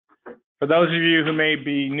For those of you who may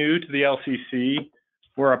be new to the LCC,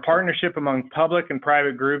 we're a partnership among public and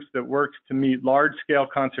private groups that works to meet large-scale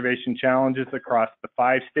conservation challenges across the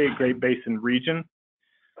 5-state Great Basin region.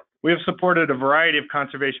 We have supported a variety of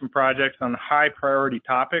conservation projects on high-priority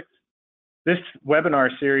topics. This webinar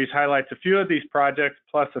series highlights a few of these projects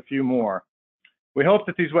plus a few more. We hope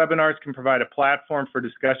that these webinars can provide a platform for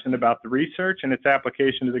discussion about the research and its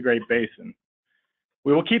application to the Great Basin.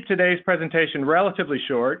 We will keep today's presentation relatively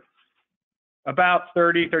short, about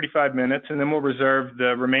 30-35 minutes, and then we'll reserve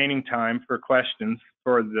the remaining time for questions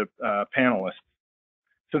for the panelists.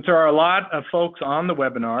 Since there are a lot of folks on the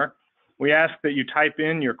webinar, we ask that you type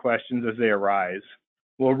in your questions as they arise.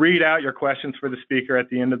 We'll read out your questions for the speaker at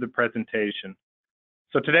the end of the presentation.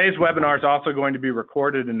 So today's webinar is also going to be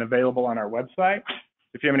recorded and available on our website.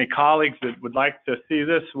 If you have any colleagues that would like to see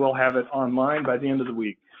this, we'll have it online by the end of the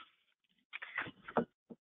week.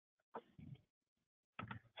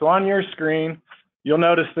 So on your screen, you'll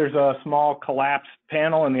notice there's a small collapsed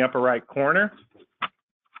panel in the upper right corner.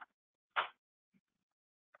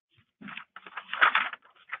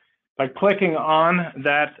 By clicking on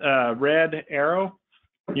that red arrow,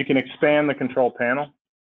 you can expand the control panel.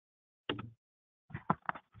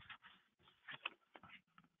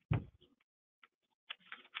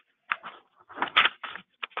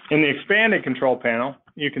 In the expanded control panel,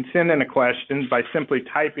 you can send in a question by simply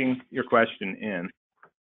typing your question in.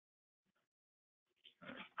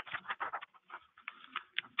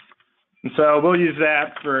 And so we'll use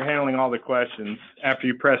that for handling all the questions. After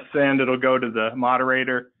you press send, it'll go to the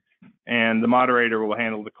moderator, and the moderator will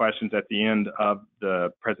handle the questions at the end of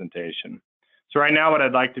the presentation. So right now what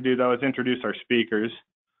I'd like to do, though, is introduce our speakers.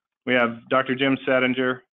 We have Dr. Jim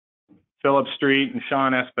Sedinger, Phillip Street, and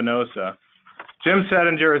Shawn Espinosa. Jim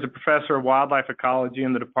Sedinger is a professor of wildlife ecology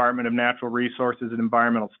in the Department of Natural Resources and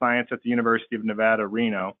Environmental Science at the University of Nevada,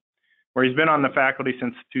 Reno, where he's been on the faculty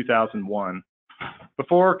since 2001.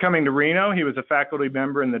 Before coming to Reno, he was a faculty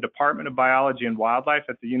member in the Department of Biology and Wildlife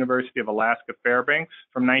at the University of Alaska Fairbanks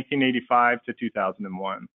from 1985 to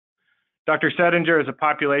 2001. Dr. Sedinger is a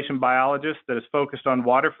population biologist that is focused on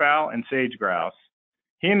waterfowl and sage-grouse.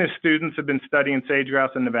 He and his students have been studying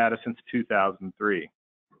sage-grouse in Nevada since 2003.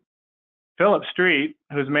 Phillip Street,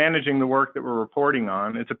 who's managing the work that we're reporting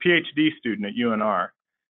on, is a PhD student at UNR.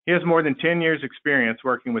 He has more than 10 years experience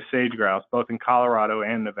working with sage-grouse, both in Colorado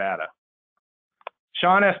and Nevada.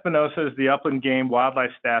 Shawn Espinosa is the upland game wildlife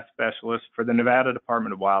staff specialist for the Nevada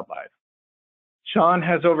Department of Wildlife. Shawn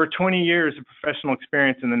has over 20 years of professional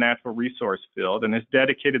experience in the natural resource field and has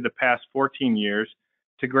dedicated the past 14 years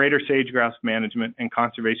to greater sage-grouse management and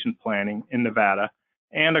conservation planning in Nevada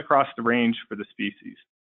and across the range for the species.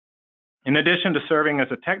 In addition to serving as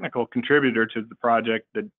a technical contributor to the project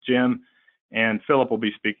that Jim and Phillip will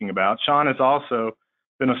be speaking about, Shawn has also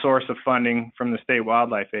been a source of funding from the State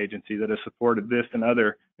Wildlife Agency that has supported this and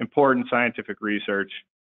other important scientific research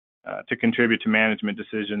to contribute to management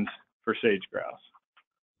decisions for sage-grouse.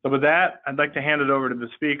 So with that, I'd like to hand it over to the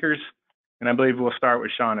speakers, and I believe we'll start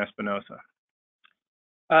with Shawn Espinosa.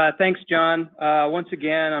 Thanks, John. Once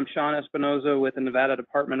again, I'm Shawn Espinosa with the Nevada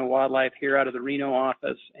Department of Wildlife here out of the Reno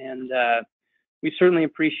office, and we certainly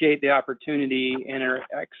appreciate the opportunity and are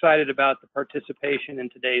excited about the participation in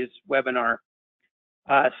today's webinar.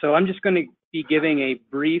 So I'm just going to be giving a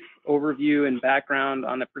brief overview and background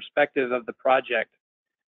on the perspective of the project.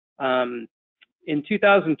 In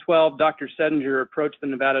 2012, Dr. Sedinger approached the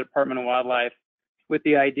Nevada Department of Wildlife with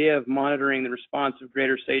the idea of monitoring the response of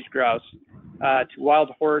greater sage-grouse to wild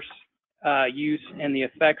horse use and the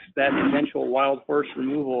effects that eventual wild horse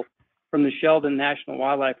removal from the Sheldon National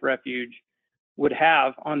Wildlife Refuge would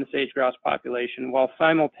have on the sage-grouse population, while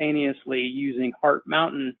simultaneously using Hart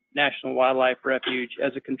Mountain National Wildlife Refuge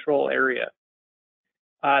as a control area.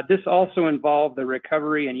 This also involved the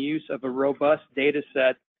recovery and use of a robust data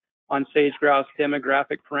set on sage-grouse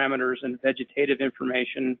demographic parameters and vegetative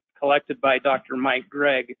information collected by Dr. Mike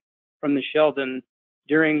Gregg from the Sheldon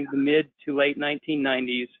during the mid to late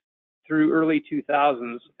 1990s through early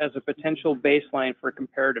 2000s as a potential baseline for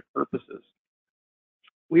comparative purposes.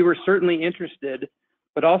 We were certainly interested,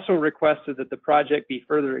 but also requested that the project be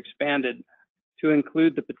further expanded to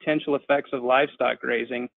include the potential effects of livestock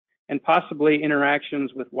grazing and possibly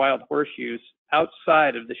interactions with wild horse use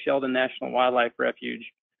outside of the Sheldon National Wildlife Refuge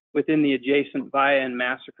within the adjacent Via and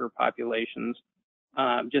Massacre populations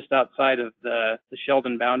just outside of the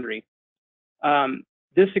Sheldon boundary.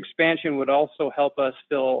 This expansion would also help us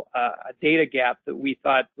fill a data gap that we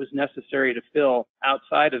thought was necessary to fill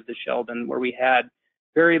outside of the Sheldon, where we had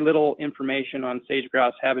very little information on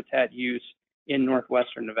sage-grouse habitat use in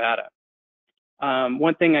northwestern Nevada.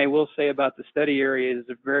 One thing I will say about the study area is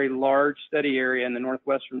a very large study area in the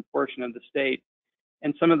northwestern portion of the state.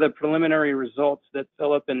 And some of the preliminary results that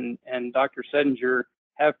Phillip and Dr. Sedinger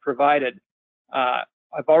have provided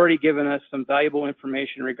have already given us some valuable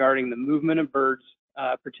information regarding the movement of birds,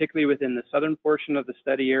 particularly within the southern portion of the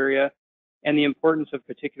study area, and the importance of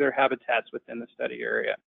particular habitats within the study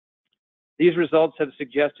area. These results have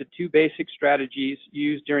suggested two basic strategies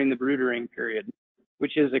used during the brooding period,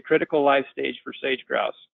 which is a critical life stage for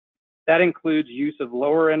sage-grouse. That includes use of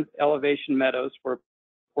lower elevation meadows for a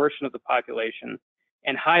portion of the population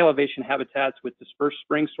and high elevation habitats with dispersed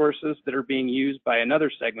spring sources that are being used by another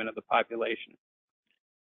segment of the population.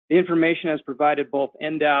 The information has provided both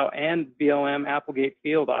NDOW and BLM Applegate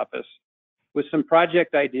Field Office with some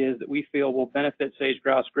project ideas that we feel will benefit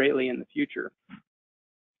sage-grouse greatly in the future.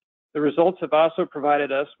 The results have also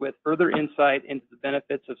provided us with further insight into the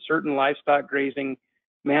benefits of certain livestock grazing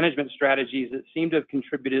management strategies that seem to have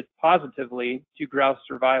contributed positively to grouse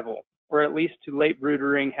survival, or at least to late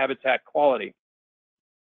brooding habitat quality.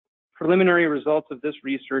 Preliminary results of this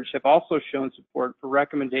research have also shown support for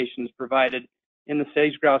recommendations provided in the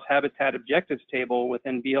sage-grouse habitat objectives table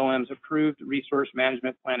within BLM's approved resource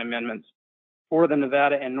management plan amendments for the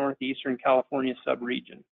Nevada and Northeastern California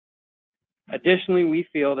subregion. Additionally, we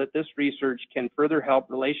feel that this research can further help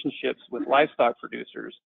relationships with livestock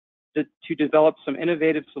producers to develop some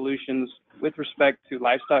innovative solutions with respect to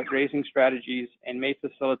livestock grazing strategies and may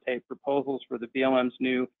facilitate proposals for the BLM's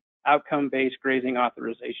new outcome-based grazing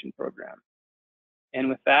authorization program. And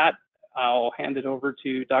with that, I'll hand it over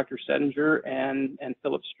to Dr. Sedinger and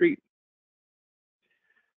Phillip Street.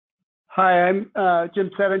 Hi, I'm Jim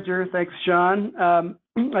Sedinger. Thanks, Shawn.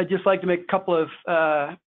 I'd just like to make a couple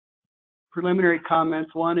of preliminary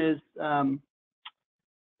comments. One is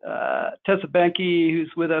Tessa Benke,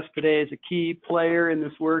 who's with us today, is a key player in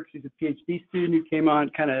this work. She's a PhD student who came on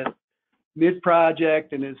kind of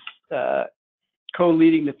mid-project and is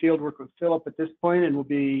co-leading the field work with Phillip at this point, and will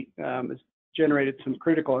be has generated some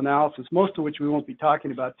critical analysis, most of which we won't be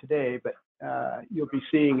talking about today, but you'll be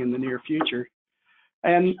seeing in the near future.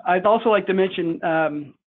 And I'd also like to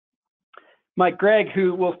mention Mike Gregg,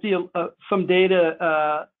 who will see some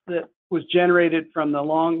data that was generated from the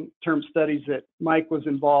long-term studies that Mike was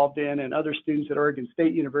involved in and other students at Oregon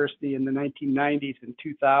State University in the 1990s and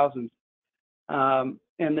 2000s.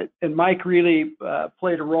 And Mike really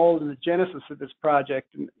played a role in the genesis of this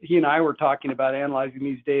project. And he and I were talking about analyzing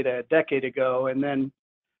these data a decade ago. And then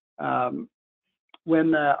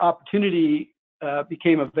when the opportunity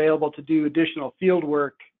became available to do additional field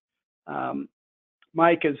work,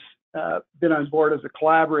 Mike has been on board as a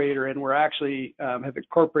collaborator, and we're actually have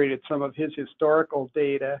incorporated some of his historical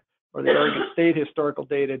data, or the Oregon State historical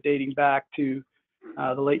data dating back to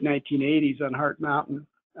the late 1980s on Hart Mountain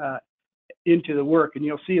into the work, and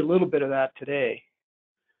you'll see a little bit of that today.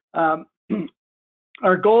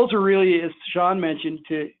 Our goals are really, as Shawn mentioned,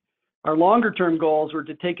 our longer term goals were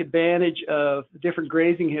to take advantage of the different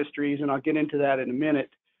grazing histories, and I'll get into that in a minute,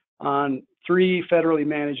 on 3 federally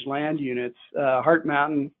managed land units, Hart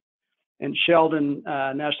Mountain and Sheldon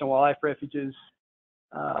National Wildlife Refuges,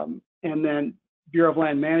 and then Bureau of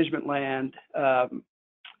Land Management land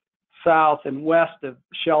south and west of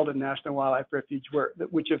Sheldon National Wildlife Refuge,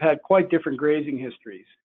 which have had quite different grazing histories.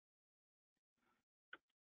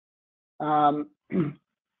 And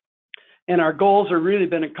our goals have really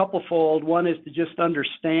been a couple-fold. One is to just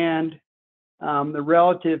understand the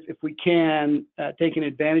relative, if we can, taking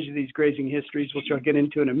advantage of these grazing histories, which I'll get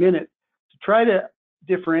into in a minute, to try to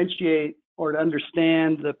differentiate or to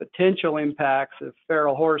understand the potential impacts of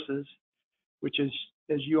feral horses, which is,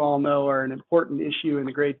 as you all know, are an important issue in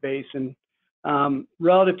the Great Basin,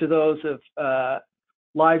 relative to those of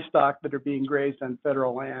livestock that are being grazed on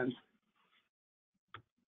federal lands.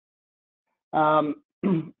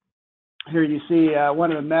 Here you see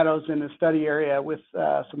one of the meadows in the study area with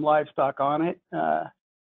some livestock on it.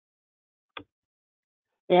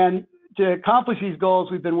 And to accomplish these goals,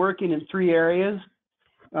 we've been working in 3 areas.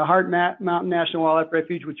 Hart Mountain National Wildlife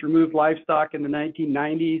Refuge, which removed livestock in the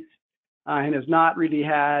 1990s and has not really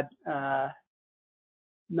had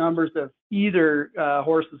numbers of either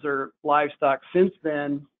horses or livestock since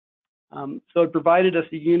then. So it provided us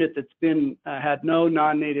a unit that's been had no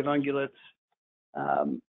non-native ungulates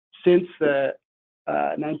since the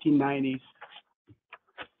 1990s.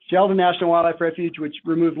 Sheldon National Wildlife Refuge, which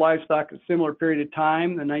removed livestock a similar period of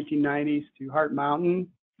time, the 1990s to Hart Mountain,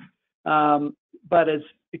 but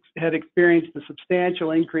had experienced a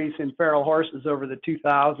substantial increase in feral horses over the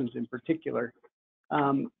 2000s in particular.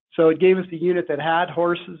 So it gave us a unit that had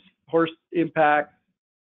horse impact,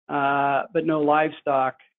 but no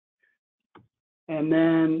livestock. And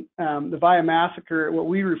then the biomassacre, what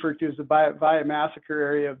we refer to as the biomassacre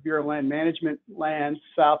area of Bureau of Land Management lands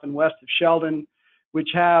south and west of Sheldon, which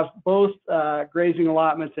have both grazing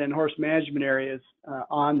allotments and horse management areas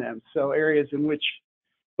on them. So areas in which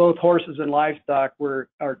both horses and livestock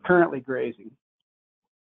are currently grazing.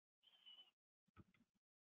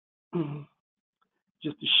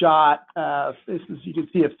 Just a shot. This is, you can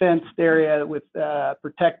see a fenced area with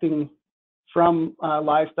protecting from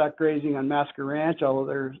livestock grazing on Massacre Ranch, although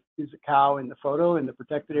there is a cow in the photo in the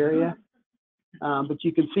protected area. But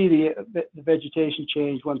you can see the vegetation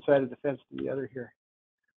change one side of the fence to the other here.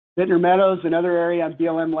 Vintner Meadows, another area on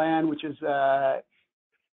BLM land, which is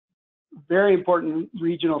very important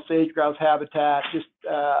regional sage-grouse habitat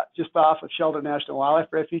just off of Sheldon National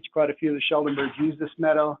Wildlife Refuge. Quite a few of the Sheldon birds use this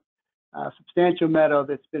meadow. Substantial meadow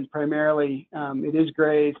that's been primarily, it is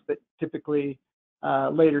grazed, but typically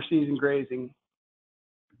later season grazing.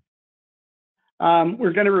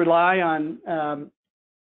 We're going to rely on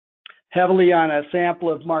heavily on a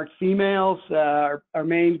sample of marked females. Our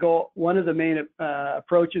main goal, one of the main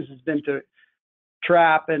approaches has been to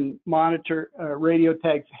trap and monitor radio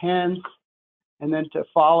tagged hens, and then to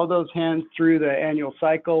follow those hens through the annual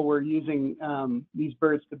cycle. We're using these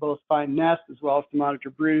birds to both find nests as well as to monitor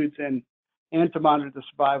broods and to monitor the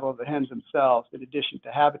survival of the hens themselves, in addition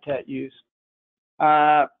to habitat use.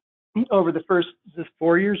 Over the first, is this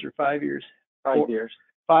 4 years or 5 years? 5 years.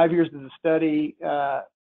 5 years of the study,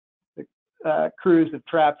 the crews have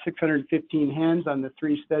trapped 615 hens on the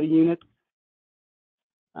 3 study units.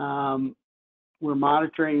 We're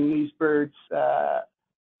monitoring these birds a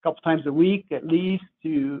couple times a week at least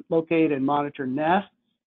to locate and monitor nests.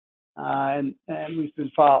 And we've been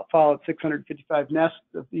followed 655 nests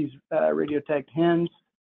of these radio tagged hens.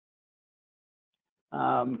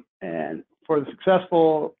 And for the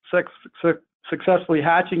successfully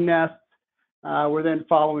hatching nests, we're then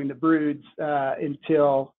following the broods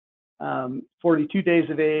until 42 days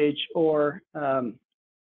of age or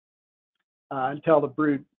until the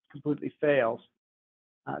brood completely fails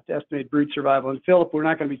to estimate brood survival. And Phillip, we're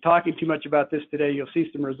not going to be talking too much about this today. You'll see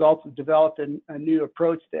some results. We've developed a new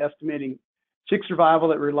approach to estimating chick survival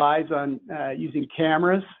that relies on using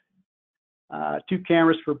cameras, 2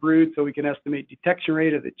 cameras per brood, so we can estimate detection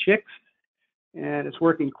rate of the chicks, and it's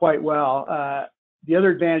working quite well. The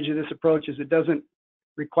other advantage of this approach is it doesn't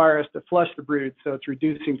require us to flush the brood, so it's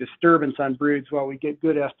reducing disturbance on broods while we get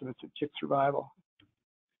good estimates of chick survival.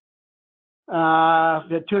 We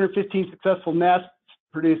had 215 successful nests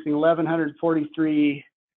producing 1,143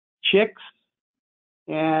 chicks,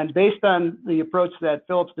 and based on the approach that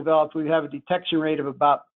Phillip's developed, we have a detection rate of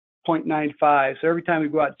about 0.95. So every time we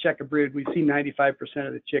go out and check a brood, we see 95%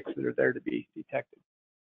 of the chicks that are there to be detected.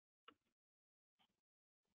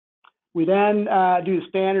 We then do the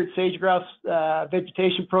standard sage-grouse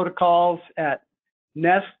vegetation protocols at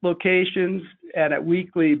nest locations and at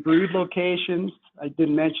weekly brood locations. I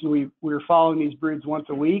didn't mention we were following these broods once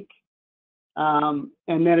a week. And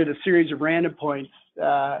then at a series of random points,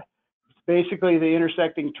 basically the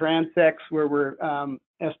intersecting transects where we're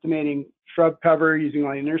estimating shrub cover using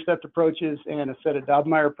line intercept approaches and a set of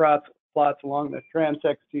Dobmeyer plots along the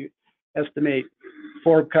transects to estimate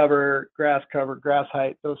forb cover, grass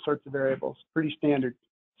height, those sorts of variables. Pretty standard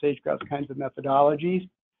sage-grouse kinds of methodologies.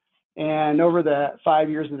 And over the 5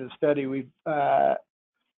 years of the study, we've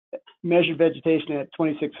measured vegetation at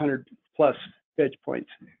 2,600 plus veg points.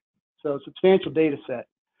 So substantial data set.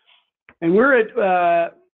 And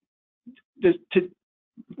we're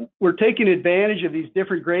taking advantage of these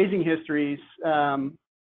different grazing histories on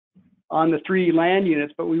the 3 land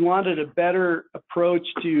units, but we wanted a better approach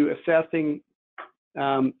to assessing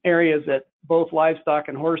areas that both livestock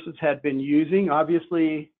and horses had been using.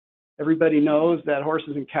 Obviously, everybody knows that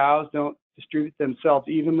horses and cows don't distribute themselves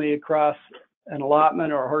evenly across an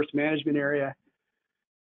allotment or a horse management area.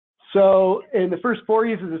 So in the first 4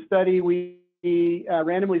 years of the study, we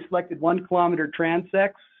randomly selected 1 kilometer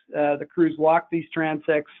transects. The crews walked these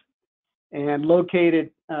transects and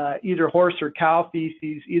located either horse or cow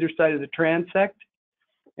feces either side of the transect.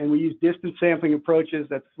 And we use distance sampling approaches.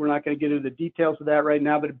 We're not going to get into the details of that right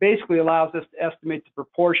now, but it basically allows us to estimate the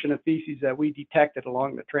proportion of feces that we detected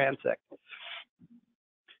along the transect.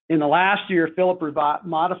 In the last year, Phillip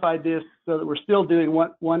modified this so that we're still doing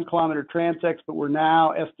 1 kilometer transects, but we're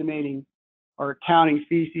now estimating or counting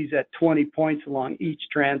feces at 20 points along each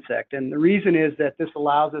transect. And the reason is that this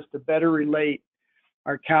allows us to better relate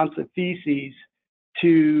our counts of feces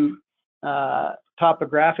to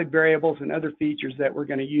topographic variables and other features that we're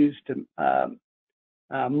going to use to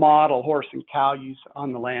model horse and cow use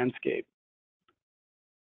on the landscape.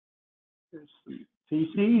 There's some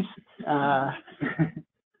feces.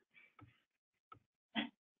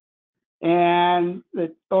 And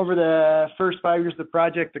over the first 5 years of the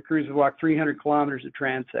project, the crews have walked 300 kilometers of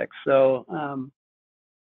transects. So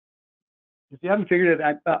if you haven't figured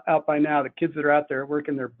it out by now, the kids that are out there are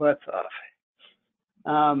working their butts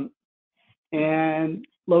off. And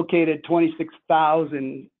located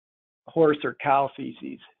 26,000 horse or cow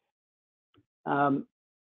feces.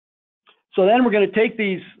 So then we're going to take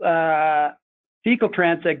these fecal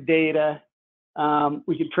transect data.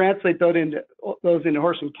 We can translate those into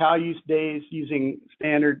horse and cow use days using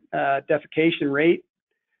standard defecation rate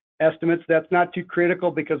estimates. That's not too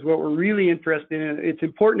critical because what we're really interested in, it's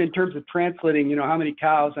important in terms of translating, you know, how many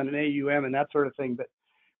cows on an AUM and that sort of thing. But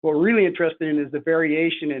what we're really interested in is the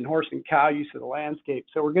variation in horse and cow use of the landscape.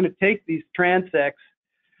 So we're going to take these transects,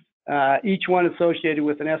 each one associated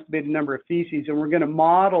with an estimated number of feces, and we're going to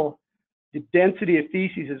model the density of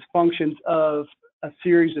feces as functions of a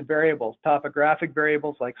series of variables, topographic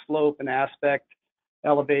variables like slope and aspect,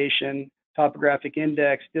 elevation, topographic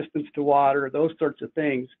index, distance to water, those sorts of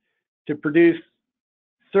things, to produce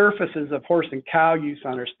surfaces of horse and cow use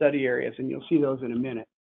on our study areas, and you'll see those in a minute.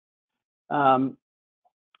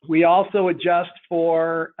 We also adjust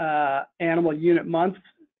for animal unit months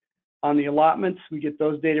on the allotments. We get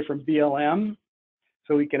those data from BLM,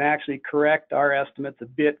 so we can actually correct our estimates a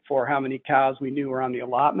bit for how many cows we knew were on the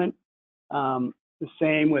allotment. The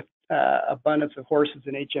same with abundance of horses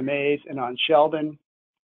in HMAs and on Sheldon.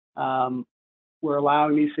 We're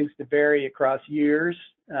allowing these things to vary across years.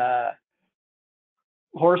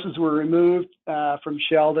 Horses were removed from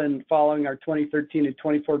Sheldon following our 2013 and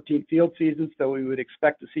 2014 field seasons, so we would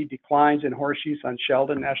expect to see declines in horse use on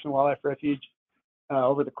Sheldon National Wildlife Refuge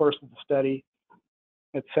over the course of the study,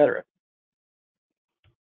 et cetera.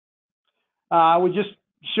 We just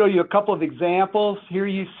show you a couple of examples. Here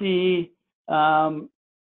you see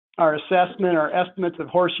our assessment, our estimates of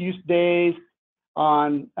horse use days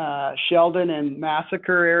on Sheldon and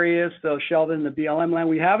massacre areas, so Sheldon and the BLM land.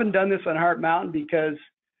 We haven't done this on Hart Mountain because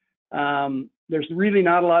there's really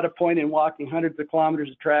not a lot of point in walking hundreds of kilometers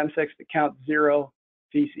of transects to count 0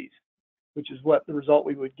 feces, which is what the result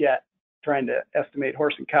we would get trying to estimate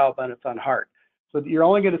horse and cow abundance on Hart. So you're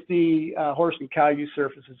only going to see horse and cow use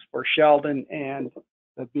surfaces for Sheldon and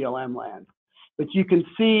the BLM land. But you can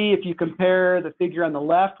see if you compare the figure on the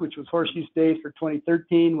left, which was horse use days for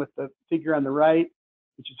 2013, with the figure on the right,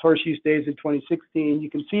 which is horse use days in 2016, you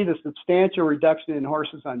can see the substantial reduction in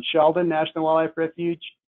horses on Sheldon National Wildlife Refuge,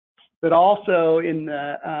 but also in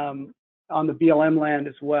the, on the BLM land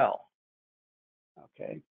as well.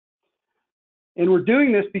 Okay. And we're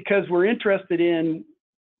doing this because we're interested in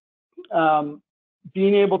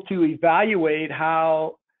being able to evaluate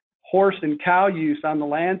how horse and cow use on the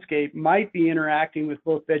landscape might be interacting with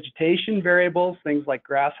both vegetation variables, things like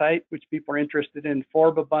grass height, which people are interested in,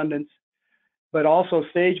 forb abundance, but also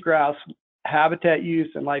sage-grouse habitat use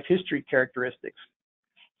and life history characteristics.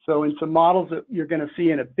 So in some models that you're going to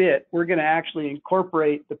see in a bit, we're going to actually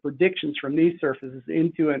incorporate the predictions from these surfaces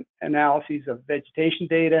into an analyses of vegetation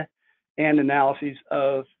data and analyses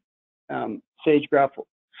of sage-grouse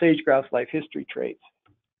life history traits.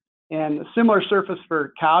 And a similar surface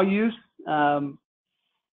for cow use, and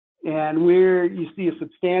where you see a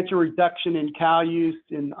substantial reduction in cow use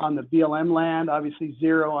on the BLM land, obviously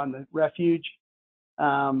 0 on the refuge.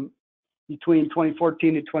 Between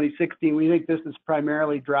 2014 and 2016, we think this is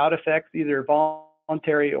primarily drought effects, either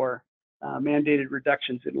voluntary or mandated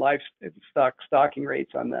reductions in livestock stocking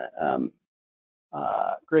rates on the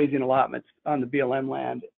grazing allotments on the BLM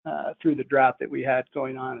land through the drought that we had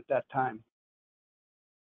going on at that time.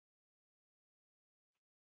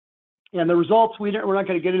 And the results, we're not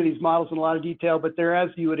going to get into these models in a lot of detail, but they're as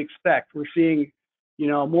you would expect. We're seeing, you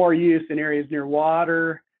know, more use in areas near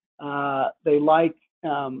water. They like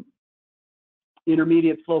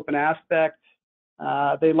intermediate slope and aspect.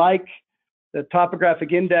 They like the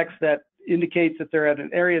topographic index that indicates that they're at an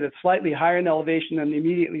area that's slightly higher in elevation than the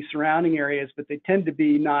immediately surrounding areas, but they tend to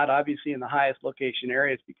be not obviously in the highest location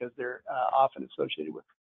areas because they're often associated with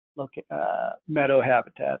meadow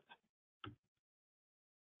habitats.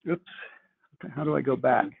 Oops. Okay, how do I go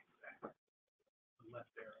back? Left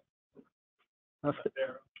arrow. Left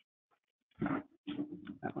arrow.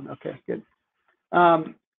 That one. Okay, good.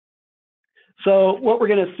 So what we're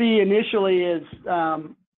going to see initially is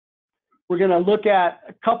we're going to look at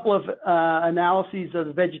a couple of analyses of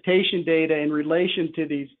the vegetation data in relation to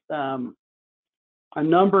these a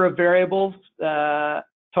number of variables,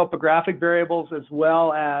 topographic variables, as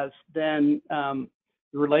well as then the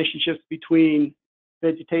relationships between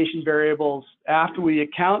vegetation variables after we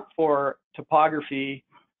account for topography,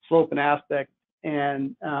 slope and aspect,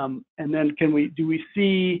 and then do we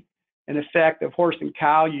see an effect of horse and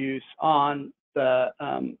cow use on the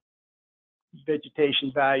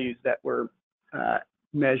vegetation values that we're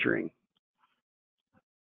measuring.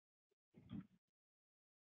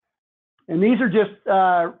 And these are just,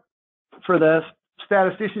 for the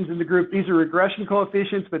statisticians in the group, these are regression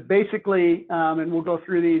coefficients, but basically, and we'll go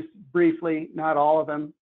through these briefly, not all of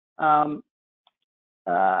them,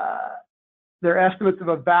 they're estimates of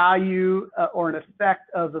a value or an effect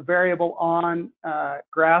of the variable on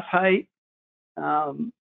grass height.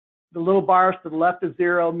 The little bars to the left of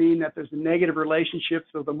 0 mean that there's a negative relationship,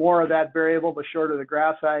 so the more of that variable, the shorter the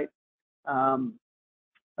grass height.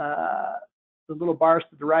 The little bars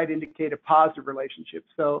to the right indicate a positive relationship.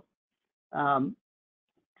 So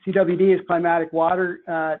CWD is climatic water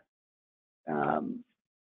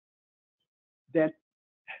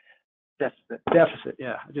deficit,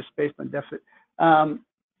 yeah, just based on deficit.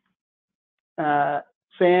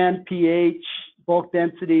 Sand, pH, bulk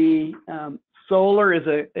density. Solar is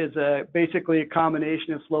basically a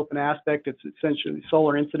combination of slope and aspect. It's essentially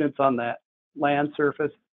solar incidence on that land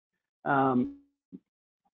surface.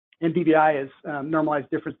 NDVI is normalized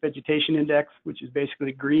difference vegetation index, which is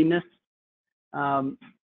basically greenness. And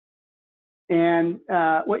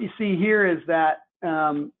what you see here is that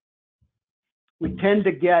we tend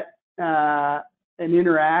to get an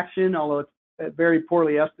interaction, although it's very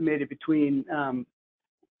poorly estimated, between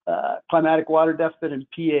climatic water deficit and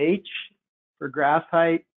pH for grass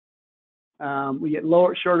height. We get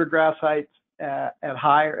shorter grass heights at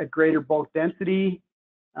greater bulk density.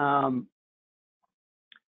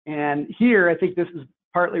 And here, I think this is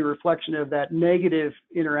partly a reflection of that negative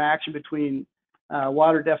interaction between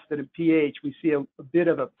water deficit and pH. We see a bit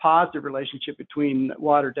of a positive relationship between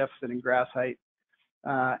water deficit and grass height,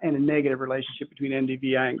 and a negative relationship between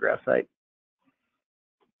NDVI and grass height.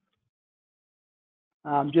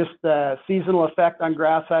 Just the seasonal effect on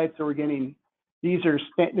grass height. So we're getting, these are,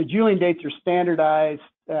 the Julian dates are standardized.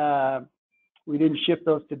 We didn't ship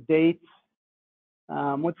those to dates.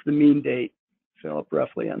 What's the mean date, Phillip,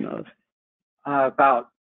 roughly on those? About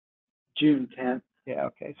June 10th. Yeah,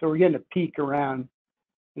 okay. So we're getting a peak around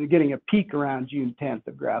June 10th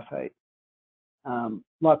of grass height.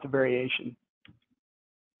 Lots of variation.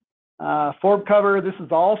 Forb cover, this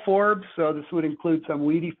is all forbs, so this would include some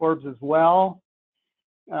weedy forbs as well.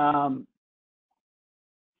 And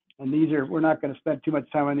these are, we're not going to spend too much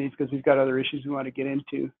time on these because we've got other issues we want to get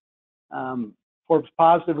into. Forbs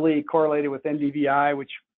positively correlated with NDVI,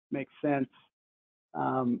 which makes sense.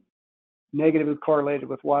 Negatively correlated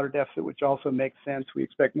with water deficit, which also makes sense. We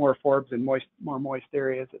expect more forbs in more moist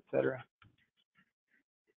areas, et cetera.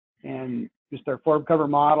 And just our forb cover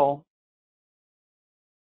model.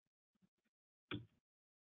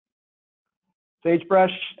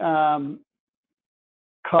 Sagebrush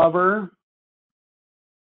cover.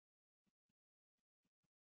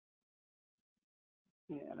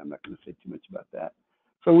 And I'm not going to say too much about that.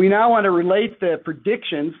 So we now want to relate the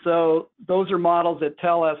predictions. So those are models that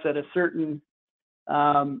tell us at a certain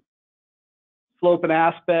slope and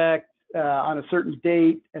aspect, on a certain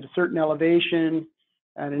date, at a certain elevation,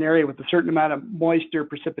 and an area with a certain amount of moisture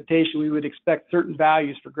precipitation, we would expect certain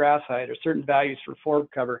values for grass height or certain values for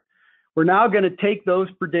forb cover. We're now going to take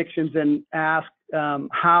those predictions and ask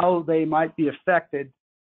how they might be affected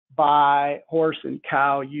by horse and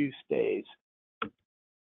cow use days.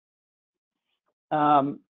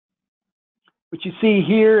 What you see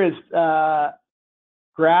here is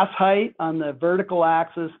grass height on the vertical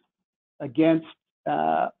axis against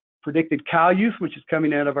predicted cow use, which is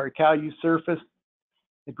coming out of our cow use surface.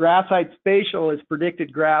 The grass height spatial is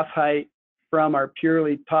predicted grass height from our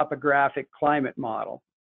purely topographic climate model.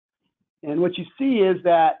 And what you see is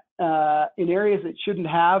that in areas that shouldn't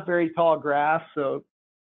have very tall grass, so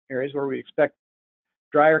areas where we expect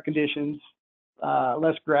drier conditions,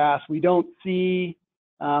 less grass, we don't see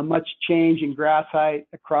much change in grass height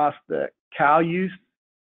across the cow use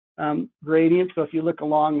gradient. So if you look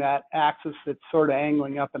along that axis that's sort of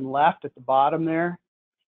angling up and left at the bottom there,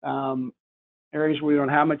 areas where we don't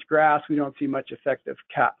have much grass, we don't see much effect of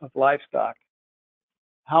livestock.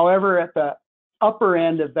 However, at the upper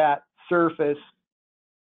end of that surface,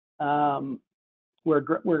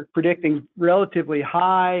 we're predicting relatively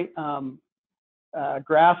high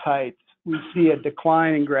grass heights. We see a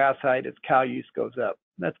decline in grass height as cow use goes up.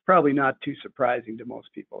 That's probably not too surprising to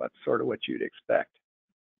most people. That's sort of what you'd expect.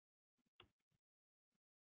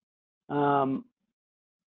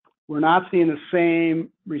 We're not seeing the same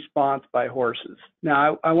response by horses.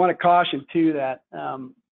 Now, I want to caution too that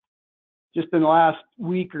just in the last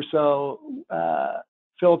week or so,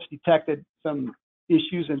 Phillip's detected some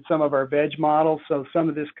issues in some of our veg models, so some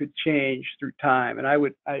of this could change through time. And I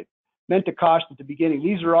meant to caution at the beginning,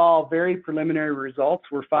 these are all very preliminary results.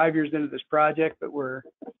 We're 5 years into this project, but we're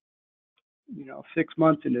 6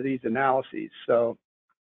 months into these analyses. So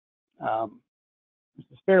this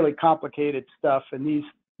is fairly complicated stuff, and these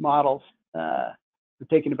models are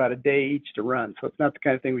taking about a day each to run. So it's not the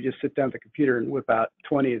kind of thing we just sit down at the computer and whip out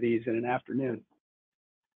 20 of these in an afternoon.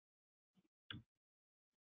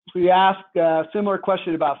 We asked a similar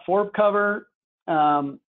question about forb cover.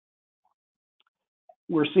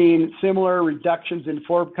 We're seeing similar reductions in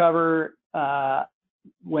forb cover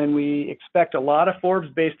when we expect a lot of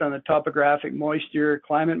forbs based on the topographic moisture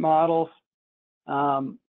climate models.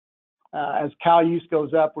 As cow use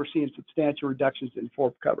goes up, we're seeing substantial reductions in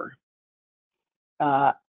forb cover.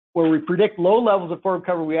 Where we predict low levels of forb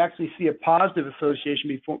cover, we actually see a positive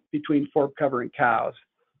association between forb cover and cows,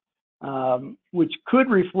 which could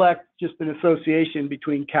reflect just an association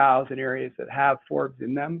between cows and areas that have forbs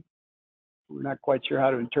in them. We're not quite sure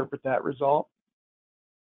how to interpret that result.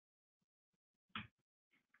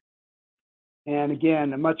 And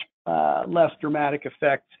again, a much less dramatic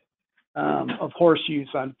effect of horse use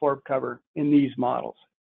on forb cover in these models.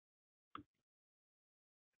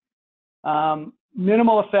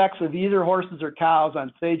 Minimal effects of either horses or cows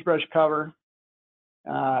on sagebrush cover.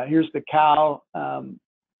 Here's the cow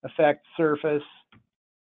effect surface.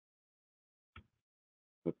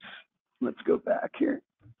 Oops, let's go back here.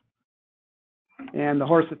 And the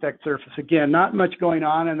horse effect surface. Again, not much going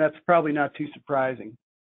on, and that's probably not too surprising.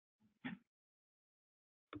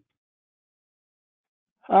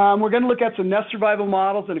 We're going to look at some nest survival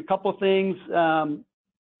models and a couple of things.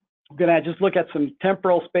 We're going to just look at some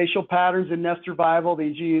temporal spatial patterns in nest survival.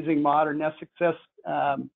 These are using modern nest success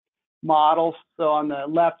models. So on the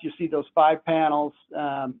left, you see those 5 panels.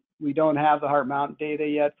 We don't have the Hart Mountain data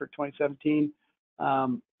yet for 2017.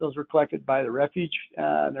 Those were collected by the Refuge.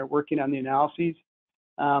 They're working on the analyses.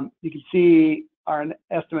 You can see our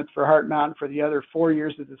estimates for Hart Mountain for the other 4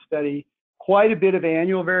 years of the study. Quite a bit of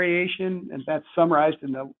annual variation, and that's summarized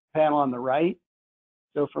in the panel on the right.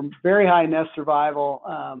 So from very high nest survival,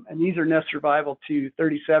 and these are nest survival to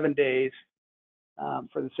 37 days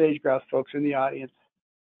for the sage-grouse folks in the audience.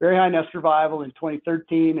 Very high nest survival in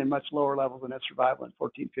 2013 and much lower levels of nest survival in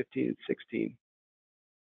 14, 15, and 16.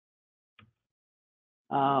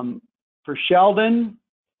 For Sheldon,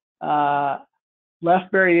 less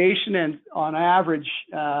variation and on average,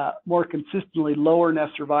 more consistently lower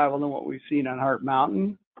nest survival than what we've seen on Hart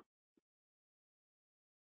Mountain.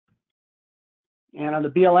 And on the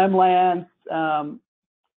BLM lands,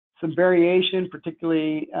 some variation,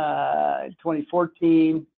 particularly in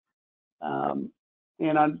 2014.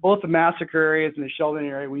 And on both the massacre areas and the Sheldon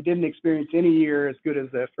area, we didn't experience any year as good as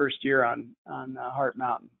the first year on Hart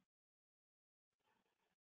Mountain.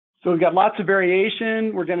 So we've got lots of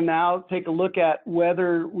variation. We're going to now take a look at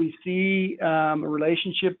whether we see a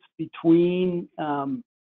relationship between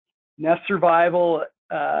nest survival.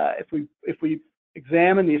 If we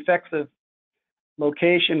examine the effects of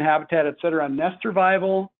location, habitat, et cetera, on nest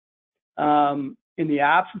survival, in the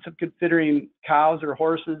absence of considering cows or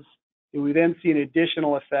horses, we then see an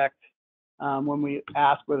additional effect when we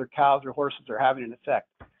ask whether cows or horses are having an effect.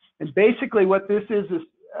 And basically what this is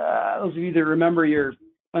those of you that remember your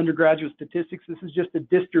undergraduate statistics, this is just a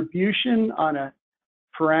distribution on a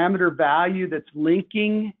parameter value that's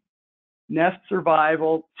linking nest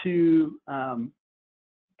survival to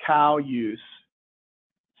cow use.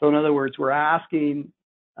 So in other words, we're asking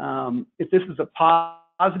if this is a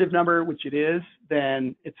positive number, which it is,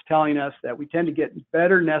 then it's telling us that we tend to get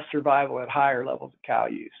better nest survival at higher levels of cow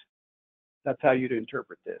use. That's how you'd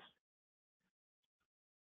interpret this.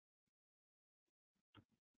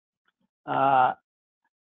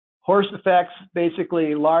 Horse effects,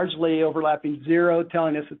 basically largely overlapping 0,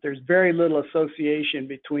 telling us that there's very little association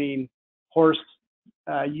between horse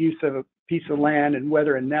use of a piece of land and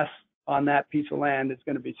whether a nest on that piece of land is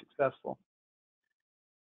going to be successful.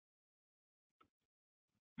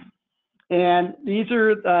 And these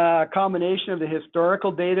are a combination of the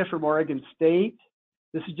historical data from Oregon State.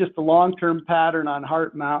 This is just a long-term pattern on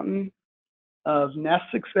Hart Mountain of nest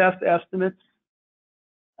success estimates.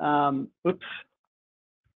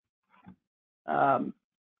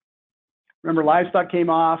 Remember, livestock came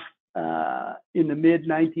off in the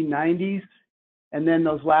mid-1990s, and then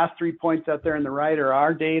those last 3 points out there on the right are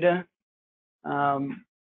our data.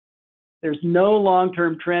 There's no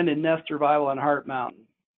long-term trend in nest survival on Hart Mountain.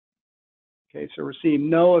 Okay, so we're seeing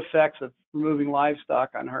no effects of removing livestock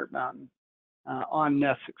on Hart Mountain on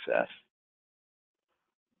nest success.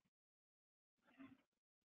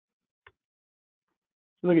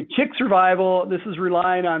 Look at chick survival. This is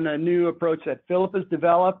relying on a new approach that Phillip has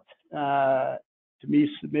developed to be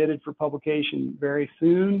submitted for publication very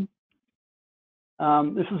soon.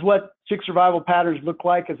 This is what chick survival patterns look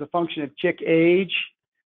like as a function of chick age,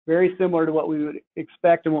 very similar to what we would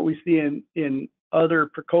expect and what we see in other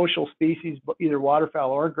precocial species, either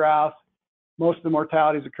waterfowl or grouse. Most of the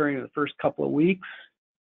mortality is occurring in the first couple of weeks.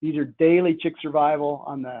 These are daily chick survival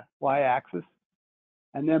on the y-axis.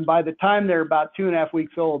 And then by the time they're about 2.5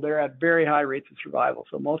 weeks old, they're at very high rates of survival.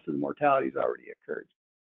 So most of the mortality has already occurred.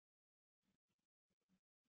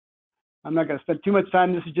 I'm not going to spend too much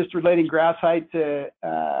time. This is just relating grass height to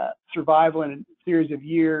survival in a series of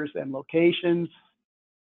years and locations.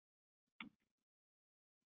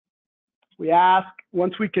 We ask,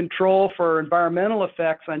 once we control for environmental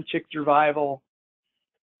effects on chick survival,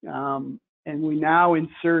 and we now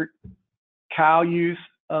insert cow use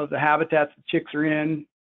of the habitats the chicks are in,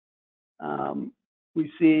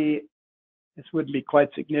 we see this wouldn't be quite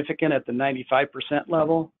significant at the 95%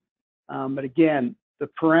 level. But again, the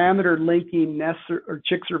parameter linking nest or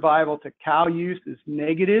chick survival to cow use is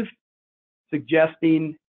negative,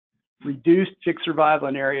 suggesting reduced chick survival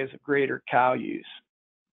in areas of greater cow use.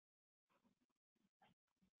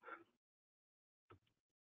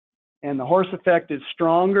 And the horse effect is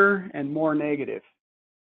stronger and more negative.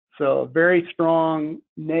 So a very strong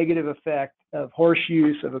negative effect of horse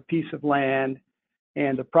use of a piece of land,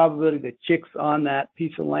 and the probability that chicks on that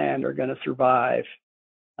piece of land are going to survive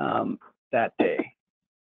that day.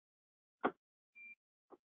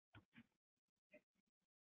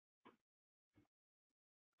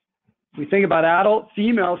 We think about adult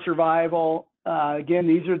female survival. Again,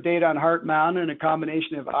 these are data on Hart Mountain and a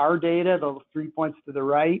combination of our data, the 3 points to the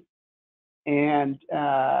right, and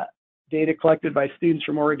data collected by students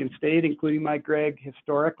from Oregon State, including Mike Gregg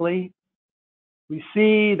historically. We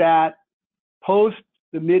see that post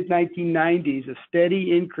the mid-1990s, a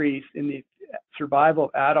steady increase in the survival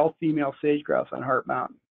of adult female sage-grouse on Hart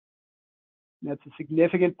Mountain. And that's a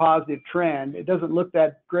significant positive trend. It doesn't look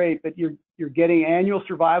that great, but you're getting annual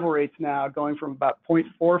survival rates now going from about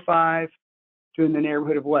 0.45 to in the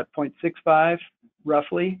neighborhood of what, 0.65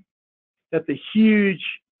 roughly. That's a huge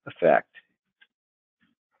effect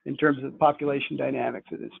in terms of population dynamics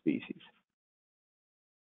of this species.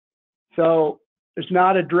 So there's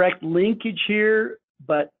not a direct linkage here,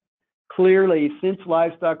 but clearly since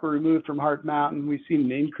livestock were removed from Hart Mountain, we've seen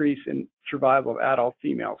an increase in survival of adult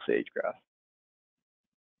female sage-grouse.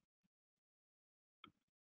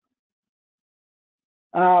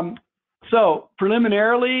 So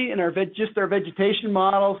preliminarily in our vegetation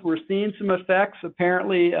models, we're seeing some effects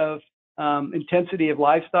apparently of intensity of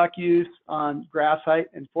livestock use on grass height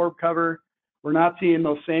and forb cover. We're not seeing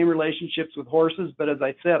those same relationships with horses, but as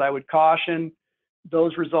I said, I would caution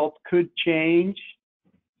those results could change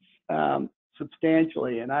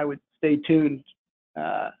substantially, and I would stay tuned.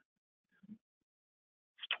 We're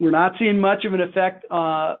not seeing much of an effect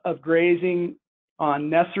of grazing on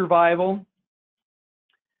nest survival.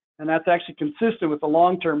 And that's actually consistent with the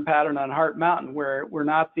long-term pattern on Hart Mountain, where we're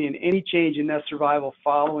not seeing any change in nest survival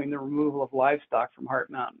following the removal of livestock from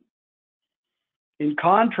Hart Mountain. In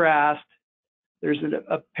contrast, there's an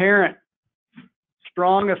apparent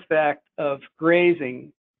strong effect of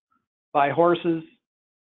grazing by horses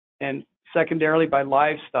and secondarily by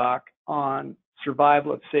livestock on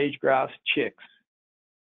survival of sage-grouse chicks.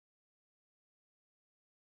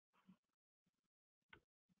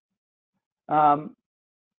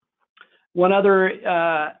 One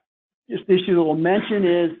other just issue that we'll mention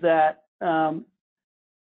is that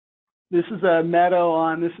this is a meadow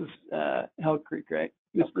on, this is Hell Creek, right?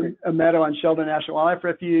 This is a meadow on Sheldon National Wildlife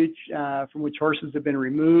Refuge from which horses have been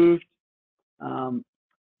removed.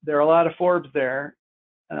 There are a lot of forbs there,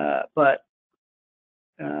 but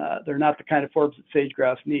they're not the kind of forbs that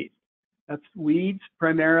sage-grouse need. That's weeds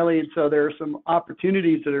primarily, and so there are some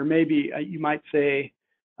opportunities that are maybe, you might say,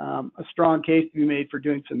 a strong case to be made for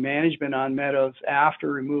doing some management on meadows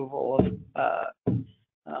after removal of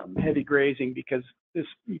heavy grazing, because this,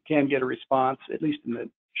 you can get a response, at least in the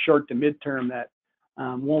short to midterm, that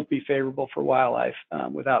won't be favorable for wildlife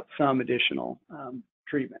without some additional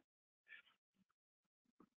treatment.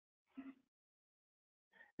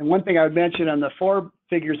 And one thing I would mention on the forb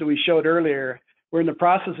figures that we showed earlier, we're in the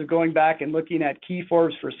process of going back and looking at key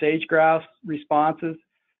forbs for sage-grouse responses.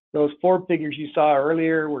 Those forb figures you saw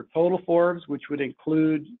earlier were total forbs, which would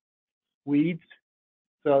include weeds.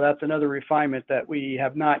 So that's another refinement that we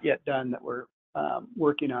have not yet done that we're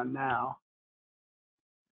working on now.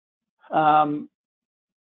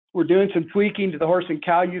 We're doing some tweaking to the horse and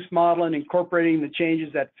cow use model and incorporating the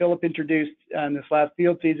changes that Phillip introduced in this last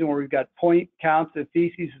field season, where we've got point counts of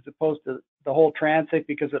feces as opposed to the whole transect,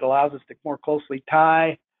 because it allows us to more closely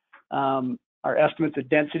tie our estimates of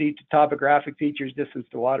density to topographic features, distance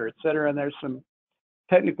to water, et cetera. And there's some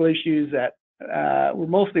technical issues that we're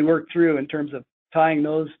mostly worked through in terms of tying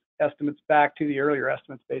those estimates back to the earlier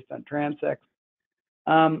estimates based on transects.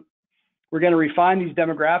 We're going to refine these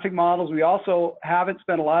demographic models. We also haven't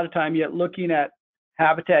spent a lot of time yet looking at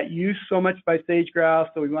habitat use so much by sage-grouse,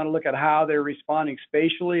 so we want to look at how they're responding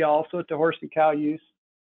spatially also to horse and cow use.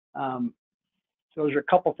 So those are a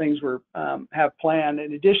couple things we have planned.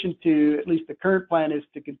 In addition to, at least the current plan is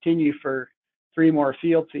to continue for 3 more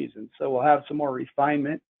field seasons. So we'll have some more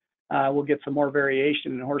refinement. We'll get some more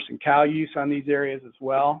variation in horse and cow use on these areas as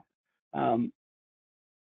well.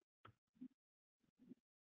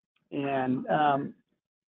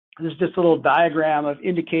 There's just a little diagram of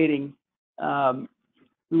indicating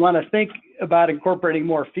we want to think about incorporating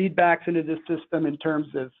more feedbacks into this system in terms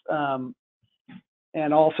of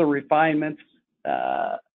and also refinements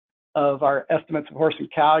of our estimates of horse and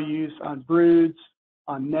cow use on broods,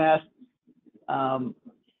 on nests,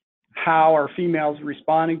 how are females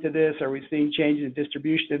responding to this? Are we seeing changes in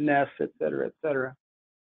distribution of nests, et cetera, et cetera.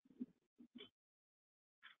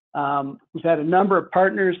 We've had a number of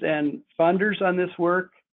partners and funders on this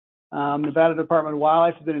work. Nevada Department of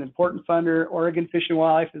Wildlife has been an important funder. Oregon Fish and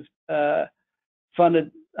Wildlife has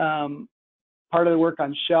funded part of the work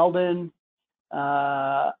on Sheldon.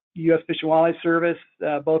 US Fish and Wildlife Service,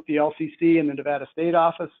 both the LCC and the Nevada State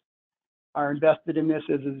Office are invested in this,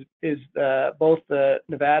 is both the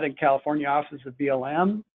Nevada and California offices of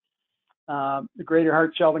BLM. The Greater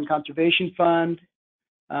Hart Sheldon Conservation Fund,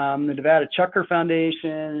 the Nevada Chucker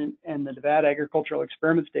Foundation, and the Nevada Agricultural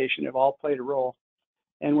Experiment Station have all played a role.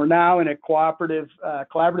 And we're now in a collaborative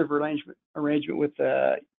arrangement with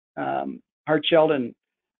the Hart Sheldon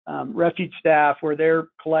refuge staff, where they're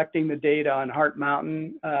collecting the data on Hart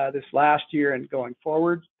Mountain this last year and going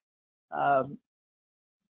forward.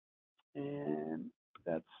 And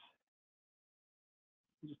that's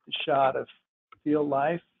just a shot of field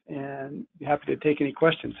life, and be happy to take any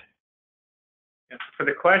questions. For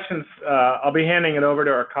the questions, I'll be handing it over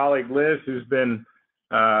to our colleague Liz, who's been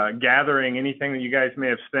gathering anything that you guys may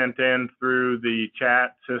have sent in through the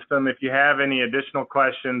chat system. If you have any additional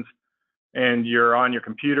questions and you're on your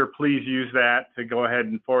computer, please use that to go ahead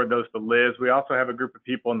and forward those to Liz. We also have a group of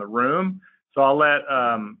people in the room, so I'll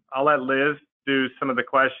let Liz do some of the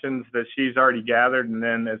questions that she's already gathered, and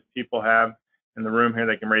then as people have in the room here,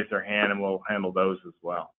 they can raise their hand and we'll handle those as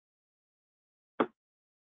well.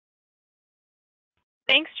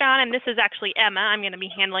 Thanks, John, and this is actually Emma. I'm going to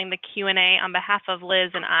be handling the Q&A on behalf of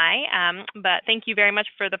Liz and I, but thank you very much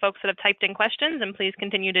for the folks that have typed in questions, and please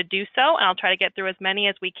continue to do so, and I'll try to get through as many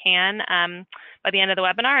as we can by the end of the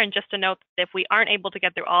webinar. And just to note, if we aren't able to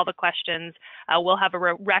get through all the questions, we'll have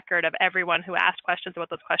a record of everyone who asked questions, what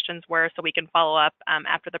those questions were, so we can follow up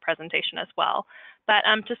after the presentation as well. But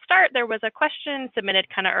to start, there was a question submitted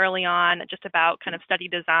kind of early on just about kind of study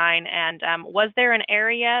design, and was there an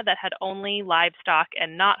area that had only livestock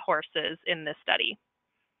and not horses in this study?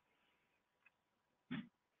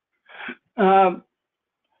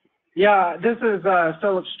 Yeah, this is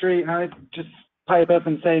Phillip Street, and I just pipe up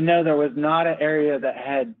and say, no, there was not an area that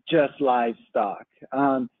had just livestock.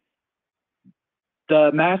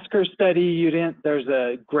 The massacre study, there's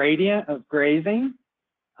a gradient of grazing.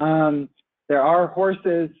 There are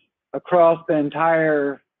horses across the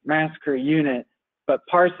entire massacre unit, but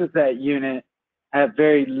parts of that unit have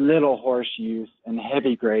very little horse use and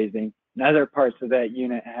heavy grazing, and other parts of that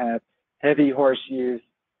unit have heavy horse use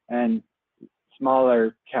and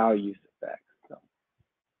smaller cow use effects. So.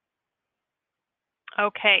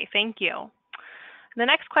 Okay, thank you. The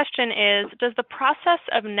next question is, does the process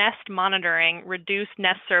of nest monitoring reduce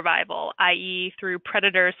nest survival, i.e. through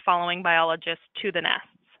predators following biologists to the nests?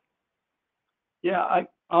 Yeah,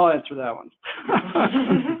 I'll answer that one.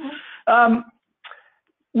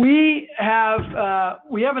 We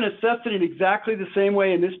haven't assessed it in exactly the same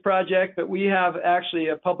way in this project, but we have actually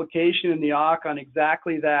a publication in the OC on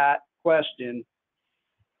exactly that question.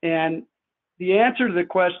 And the answer to the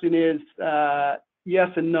question is yes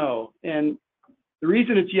and no. And the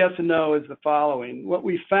reason it's yes and no is the following. What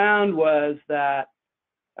we found was that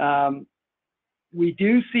we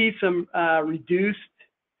do see some reduced,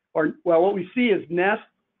 what we see is nests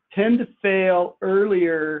tend to fail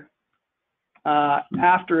earlier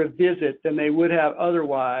after a visit than they would have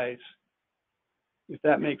otherwise, if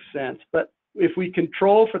that makes sense. But if we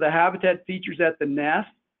control for the habitat features at the nest,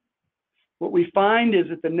 what we find is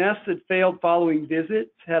that the nests that failed following visits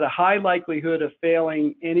had a high likelihood of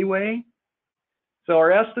failing anyway. So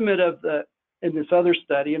our estimate of in this other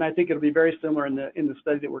study, and I think it'll be very similar in the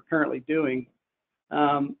study that we're currently doing,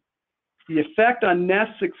 the effect on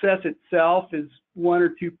nest success itself is 1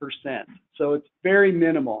 or 2%. So it's very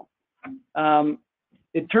minimal.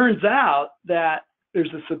 It turns out that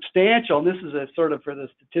there's a substantial, and this is a sort of for the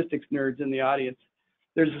statistics nerds in the audience,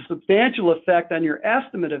 there's a substantial effect on your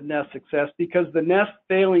estimate of nest success because the nest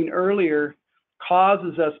failing earlier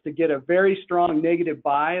causes us to get a very strong negative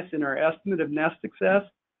bias in our estimate of nest success,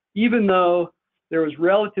 even though there was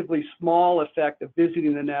relatively small effect of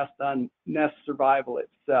visiting the nest on nest survival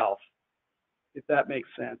itself, if that makes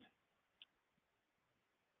sense.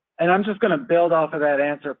 And I'm just going to build off of that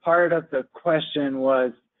answer. Part of the question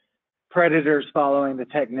was predators following the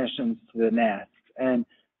technicians to the nest. And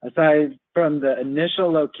aside from the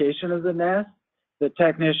initial location of the nest, the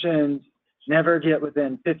technicians never get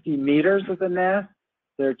within 50 meters of the nest.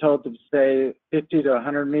 They're told to stay 50 to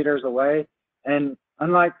 100 meters away. And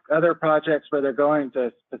unlike other projects where they're going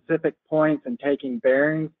to specific points and taking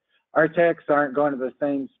bearings, our techs aren't going to the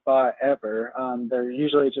same spot ever. They're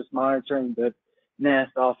usually just monitoring the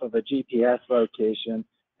nest off of a GPS location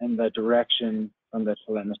and the direction from the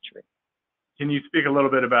telemetry. Can you speak a little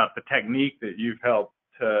bit about the technique that you've helped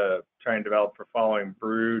to try and develop for following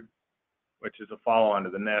brood, which is a follow-on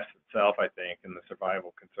to the nest itself, I think, and the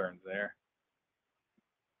survival concerns there?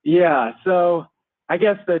 Yeah, so I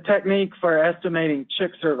guess the technique for estimating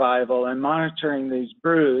chick survival and monitoring these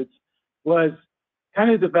broods was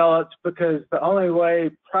kind of developed because the only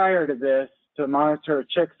way prior to this to monitor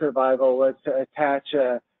chick survival was to attach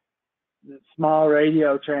a small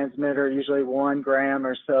radio transmitter, usually 1 gram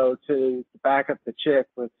or so, to back up the chick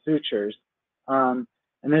with sutures.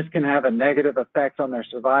 And this can have a negative effect on their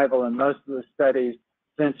survival, and most of the studies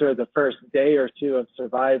censor the first day or 2 of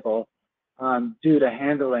survival due to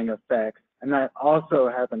handling effects. And that also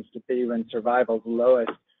happens to be when survival is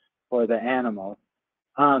lowest for the animals.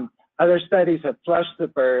 Other studies have flushed the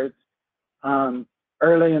birds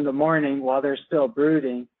early in the morning while they're still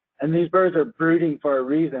brooding. And these birds are brooding for a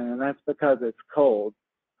reason, and that's because it's cold.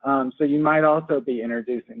 So you might also be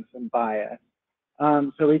introducing some bias.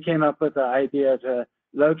 So we came up with the idea to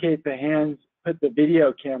locate the hens, put the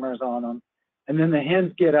video cameras on them, and then the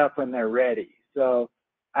hens get up when they're ready. So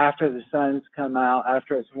after the sun's come out,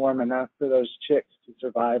 after it's warm enough for those chicks to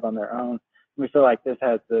survive on their own, we feel like this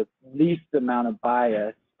has the least amount of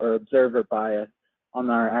bias or observer bias on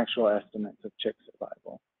our actual estimates of chick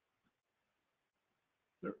survival.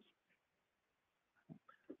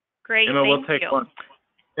 Great, Emma, thank you.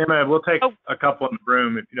 Emma, we'll take a couple in the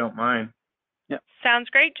room if you don't mind. Yeah. Sounds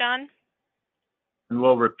great, John. And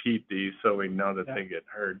we'll repeat these so we know that they get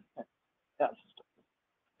heard. Yes.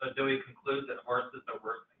 So do we conclude that horses are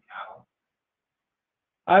worse than cattle?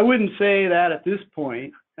 I wouldn't say that at this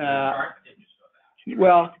point.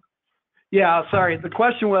 Well, yeah, sorry. The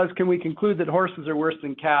question was, can we conclude that horses are worse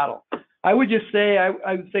than cattle? I would just say,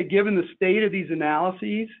 I would say, given the state of these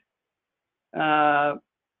analyses,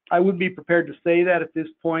 I would be prepared to say that at this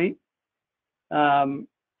point. And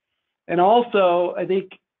also, I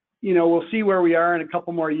think, you know, we'll see where we are in a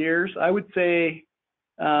couple more years. I would say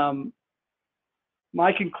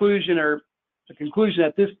my conclusion, or the conclusion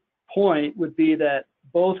at this point, would be that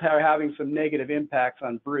both are having some negative impacts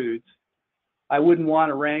on broods. I wouldn't want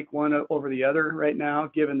to rank one over the other right now,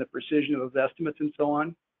 given the precision of those estimates and so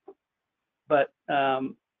on. But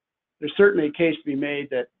there's certainly a case to be made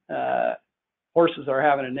that horses are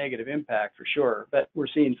having a negative impact for sure, but we're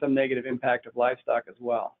seeing some negative impact of livestock as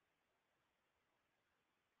well.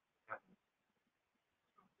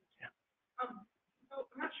 So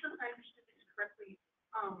I'm not sure if I understood this correctly.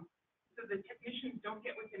 So the technicians don't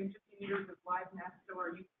get within 50 meters of live nests, so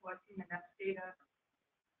are you collecting the nest data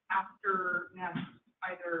after nests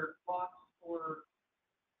either lost or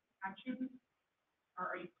hatching,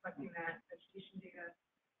 or are you collecting that vegetation data?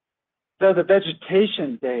 So the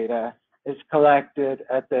vegetation data is collected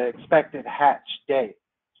at the expected hatch date.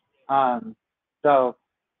 So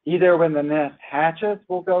either when the nest hatches,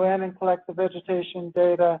 we'll go in and collect the vegetation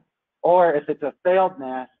data, or if it's a failed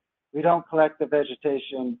nest, we don't collect the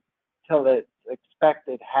vegetation till it's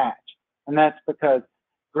expected hatch. And that's because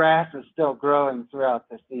grass is still growing throughout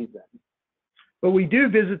the season. But we do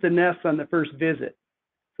visit the nests on the first visit.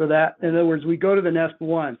 So that, in other words, we go to the nest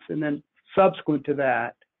once, and then subsequent to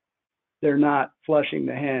that, they're not flushing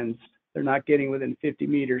the hens. They're not getting within 50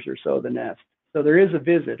 meters or so of the nest. So there is a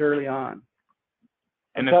visit early on.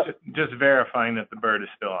 And it's just verifying that the bird is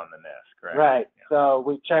still on the nest, correct? Right. Yeah. So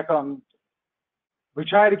we check them we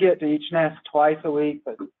try to get to each nest twice a week,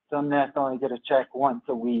 but some nests only get a check once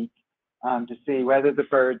a week to see whether the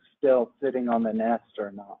bird's still sitting on the nest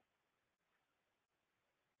or not.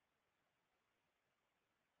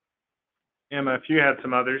 Emma, if you had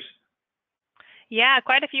some others. Yeah,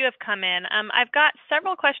 quite a few have come in. I've got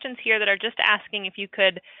several questions here that are just asking if you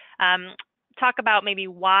could talk about maybe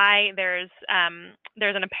why there's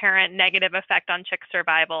an apparent negative effect on chick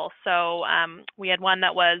survival. So we had one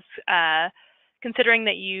that was considering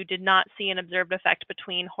that you did not see an observed effect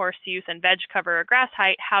between horse use and veg cover or grass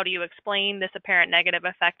height, how do you explain this apparent negative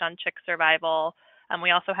effect on chick survival? We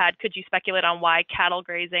also had, could you speculate on why cattle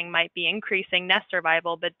grazing might be increasing nest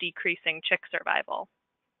survival but decreasing chick survival?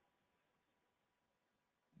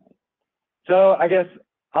 So I guess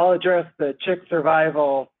I'll address the chick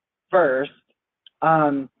survival first.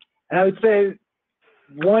 And I would say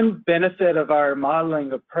one benefit of our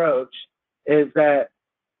modeling approach is that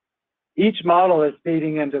each model is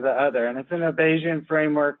feeding into the other, and it's an a Bayesian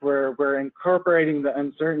framework where we're incorporating the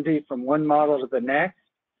uncertainty from one model to the next.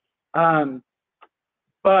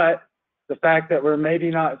 But the fact that we're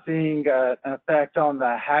maybe not seeing an effect on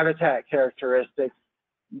the habitat characteristics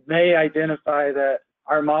may identify that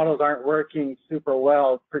our models aren't working super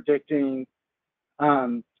well predicting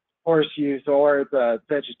horse use or the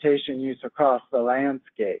vegetation use across the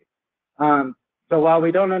landscape. So while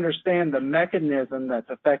we don't understand the mechanism that's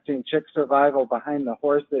affecting chick survival behind the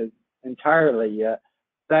horses entirely yet,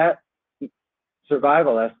 that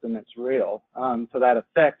survival estimate's real. So that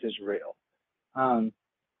effect is real.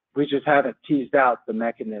 We just haven't teased out the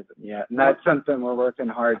mechanism yet, and that's something we're working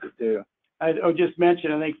hard to do. I'll just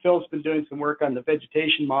mention, I think Phil's been doing some work on the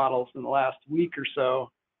vegetation models in the last week or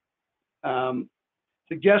so,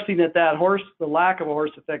 suggesting that the lack of a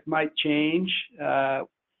horse effect might change.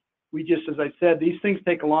 We just, as I said, these things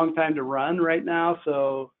take a long time to run right now,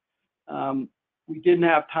 so we didn't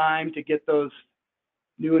have time to get those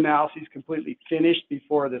new analyses completely finished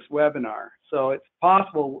before this webinar. So it's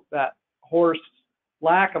possible that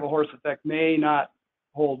lack of a horse effect may not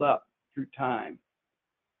hold up through time.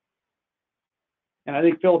 And I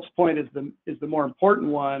think Philip's point is the more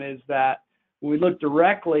important one, is that when we look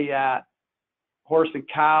directly at horse and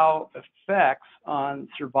cow effects on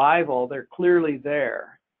survival, they're clearly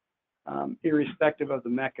there, irrespective of the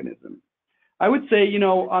mechanism. I would say,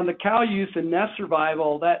 on the cow use and nest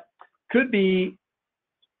survival, that could be,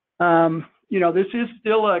 this is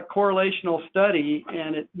still a correlational study,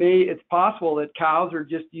 and it's possible that cows are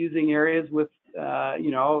just using areas with,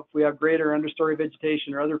 if we have greater understory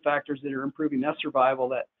vegetation or other factors that are improving nest survival,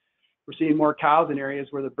 that we're seeing more cows in areas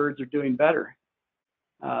where the birds are doing better.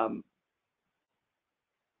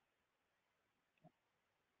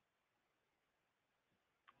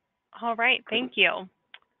 All right, thank you.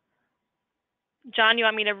 John, you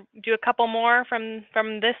want me to do a couple more from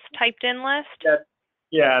this typed in list?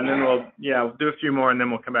 Yeah, and then we'll do a few more, and then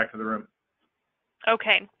we'll come back to the room.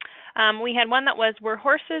 Okay. We had one that was, were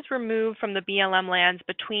horses removed from the BLM lands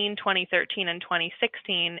between 2013 and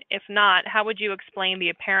 2016? If not, how would you explain the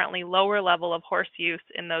apparently lower level of horse use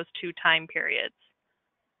in those two time periods?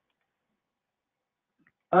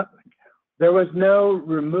 There was no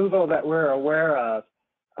removal that we're aware of.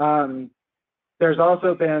 There's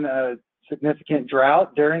also been a significant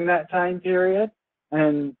drought during that time period,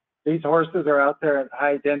 and these horses are out there at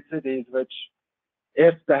high densities, which,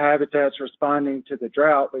 if the habitat's responding to the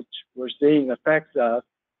drought, which we're seeing effects of,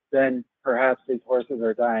 then perhaps these horses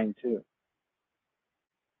are dying too.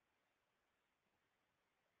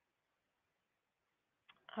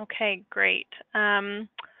 Okay, great.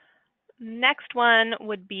 Next one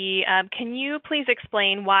would be, can you please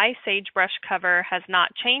explain why sagebrush cover has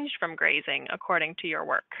not changed from grazing according to your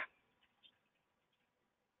work?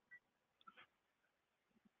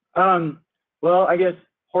 Well, I guess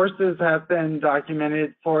horses have been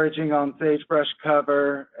documented foraging on sagebrush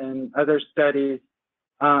cover and other studies,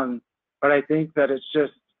 but I think that it's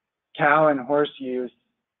just cow and horse use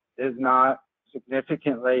is not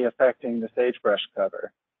significantly affecting the sagebrush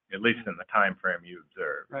cover. At least in the time frame you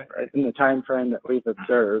observed. Right. In the time frame that we've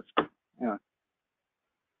observed. Yeah.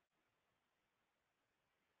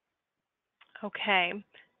 Okay.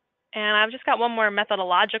 And I've just got one more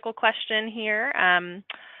methodological question here.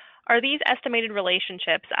 Are these estimated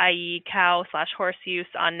relationships, i.e. cow/horse use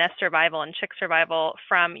on nest survival and chick survival,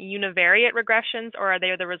 from univariate regressions, or are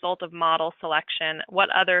they the result of model selection? What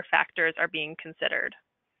other factors are being considered?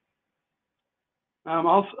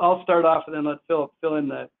 I'll start off and then let Phillip fill in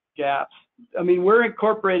the gaps. I mean, we're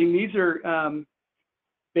incorporating, these are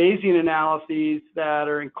Bayesian analyses that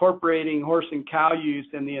are incorporating horse and cow use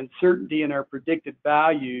and the uncertainty in our predicted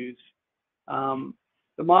values.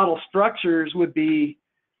 the model structures would be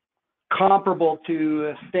comparable to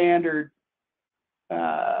a standard,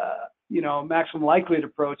 maximum likelihood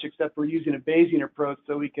approach, except we're using a Bayesian approach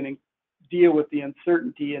so we can deal with the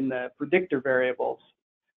uncertainty in the predictor variables.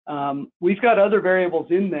 We've got other variables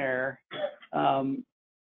in there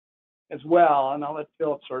as well, and I'll let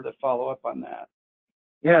Phillip sort of follow up on that.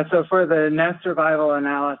 Yeah, so for the nest survival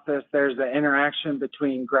analysis, there's an interaction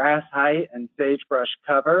between grass height and sagebrush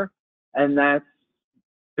cover, and that's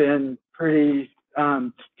been pretty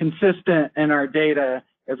consistent in our data.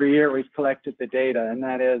 Every year we've collected the data, and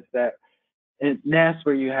that is that in nests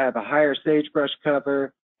where you have a higher sagebrush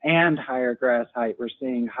cover and higher grass height, we're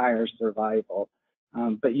seeing higher survival,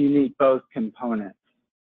 but you need both components.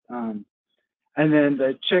 And then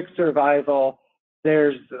the chick survival,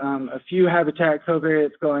 there's a few habitat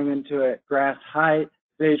covariates going into it, grass height,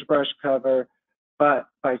 sagebrush cover, but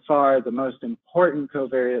by far the most important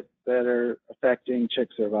covariates that are affecting chick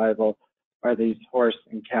survival are these horse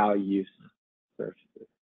and cow use surfaces.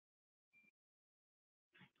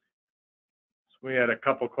 So we had a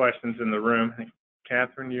couple questions in the room. I think,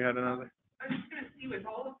 Catherine, you had another? I was just going to see with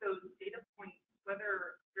all of those data points,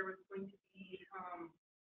 whether there was going to be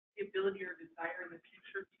the ability or desire in the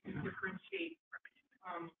future to differentiate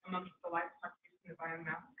amongst the livestock use in the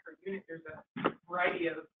biomassacre unit. There's a variety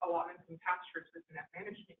of allotments and pastures within that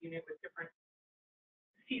management unit with different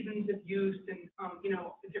seasons of use and,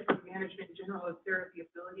 different management in general. Is there the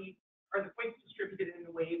ability, are the points distributed in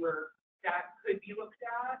a way where that could be looked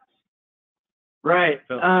at? Right.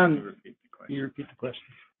 Can you repeat the question?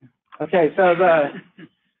 Okay, so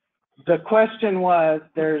the question was,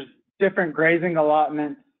 there's different grazing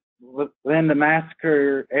allotments within the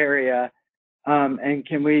massacre area, and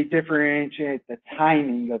can we differentiate the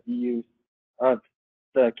timing of use of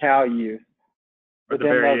the cow use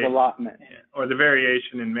within those allotments? Or the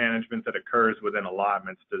variation in management that occurs within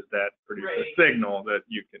allotments, does that produce a signal that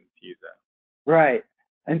you can use that? Right.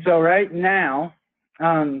 And so right now,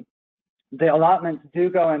 the allotments do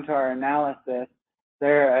go into our analysis.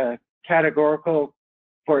 They're categorical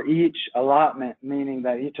for each allotment, meaning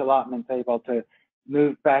that each allotment is able to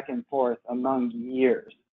move back and forth among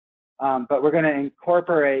years. But we're going to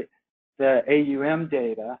incorporate the AUM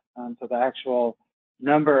data, so the actual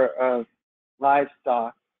number of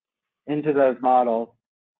livestock, into those models.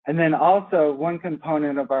 And then also one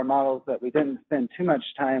component of our models that we didn't spend too much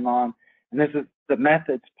time on, and this is the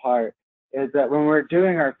methods part, is that when we're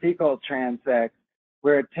doing our fecal transects,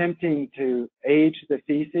 we're attempting to age the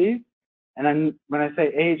feces. And when I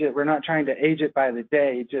say age it, we're not trying to age it by the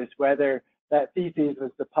day, just whether that feces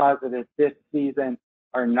was deposited this season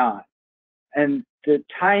or not. And the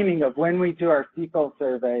timing of when we do our fecal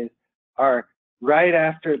surveys are right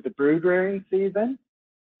after the brood rearing season.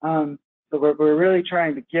 So what we're really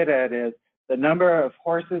trying to get at is the number of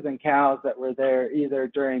horses and cows that were there either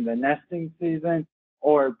during the nesting season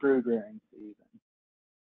or brood rearing season.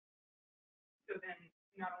 So then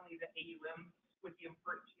not only the AUM would be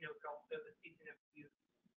important to know, but also the season of use.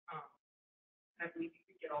 I believe you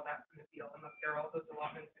could get all that from the BLM up there. All those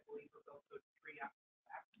allotments, I believe, were built to 3 after the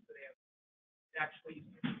fact, so they have actually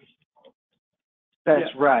used information. That's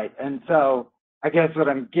right. And so I guess what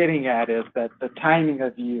I'm getting at is that the timing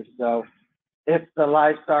of use. So if the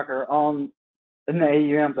livestock are on, and the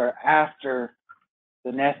AUMs are after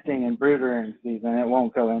the nesting and brood rearing season, it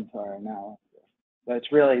won't go into our analysis. So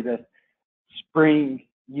it's really this spring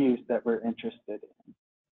use that we're interested in.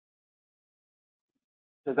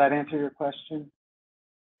 Does that answer your question?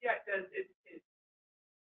 Yeah, it does.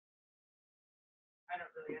 I don't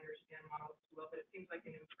really understand models too well, but it seems like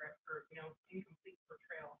an incorrect or incomplete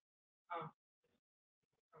portrayal from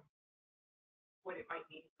what it might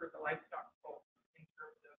mean for the livestock folks in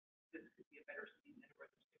terms of this could be a better season or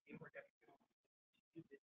this could be more detrimental to use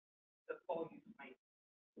it. The fall use might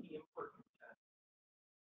be important to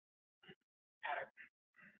add a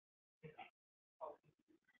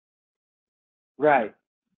Right.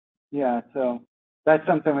 Yeah, so that's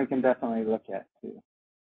something we can definitely look at too.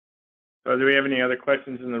 So do we have any other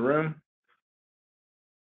questions in the room?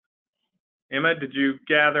 Emma, did you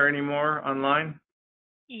gather any more online?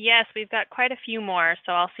 Yes, we've got quite a few more,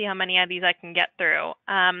 so I'll see how many of these I can get through.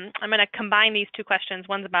 I'm going to combine these two questions.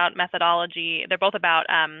 One's about methodology. They're both about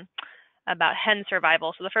hen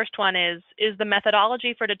survival. So the first one is the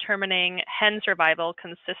methodology for determining hen survival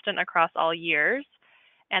consistent across all years?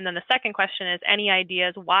 And then the second question is, any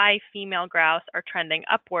ideas why female grouse are trending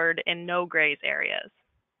upward in no-graze areas?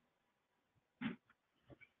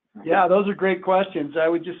 Yeah, those are great questions. I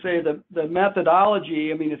would just say the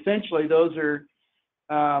methodology, I mean, essentially those are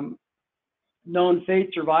known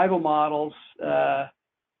fate survival models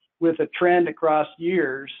with a trend across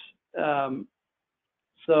years.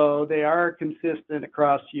 So they are consistent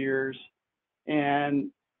across years,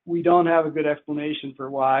 and we don't have a good explanation for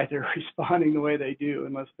why they're responding the way they do,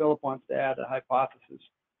 unless Phillip wants to add a hypothesis.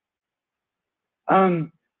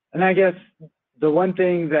 And I guess the one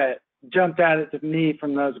thing that jumped out at me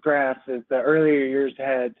from those graphs is the earlier years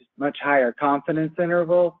had much higher confidence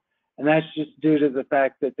intervals, and that's just due to the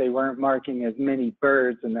fact that they weren't marking as many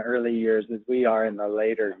birds in the early years as we are in the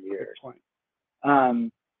later years.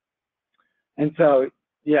 And so,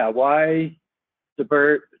 yeah, why the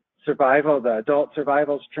bird survival, the adult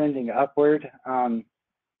survival is trending upward,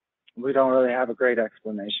 we don't really have a great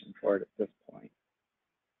explanation for it at this point.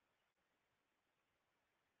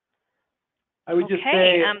 I would just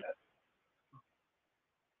say,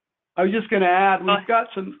 I was just going to add, we've got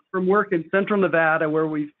some from work in Central Nevada where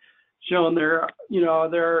we've shown there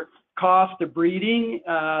are costs of breeding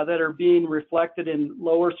that are being reflected in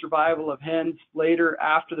lower survival of hens later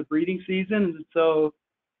after the breeding season. And so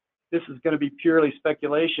this is going to be purely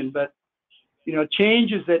speculation, but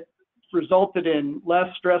changes that resulted in less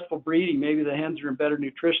stressful breeding, maybe the hens are in better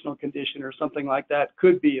nutritional condition or something like that,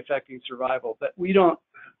 could be affecting survival. But we don't,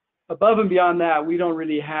 above and beyond that, we don't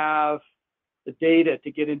really have the data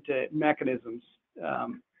to get into mechanisms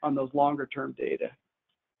on those longer term data.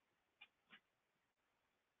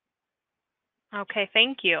 Okay,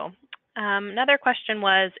 thank you. Another question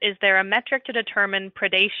was, is there a metric to determine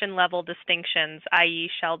predation level distinctions, i.e.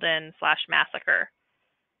 Sheldon/massacre?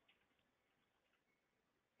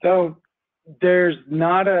 So there's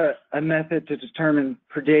not a method to determine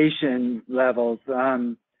predation levels.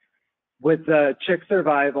 With chick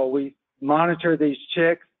survival, we monitor these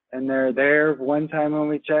chicks, and they're there one time when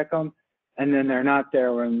we check them, and then they're not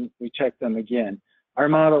there when we check them again. Our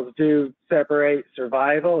models do separate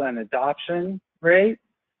survival and adoption rates,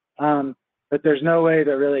 but there's no way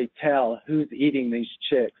to really tell who's eating these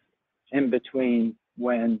chicks in between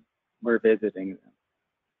when we're visiting them.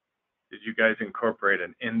 Did you guys incorporate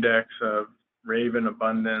an index of raven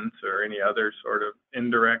abundance or any other sort of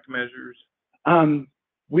indirect measures?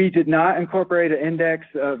 We did not incorporate an index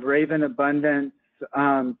of raven abundance.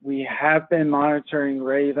 We have been monitoring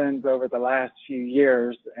ravens over the last few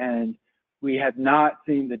years, and we have not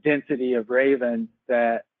seen the density of ravens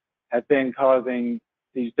that have been causing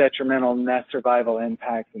these detrimental nest survival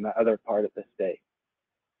impacts in the other part of the state.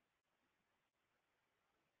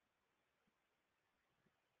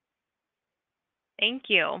 Thank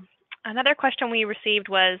you. Another question we received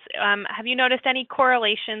was, have you noticed any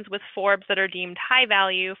correlations with forbs that are deemed high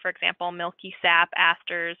value, for example, milky sap,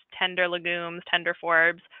 asters, tender legumes, tender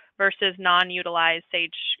forbs, versus non-utilized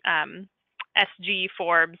sage SG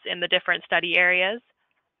forbs in the different study areas?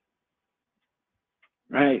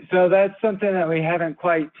 Right, so that's something that we haven't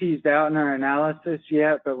quite teased out in our analysis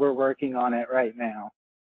yet, but we're working on it right now.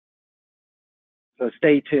 So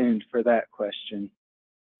stay tuned for that question.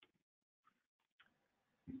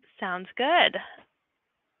 Sounds good.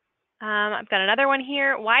 I've got another one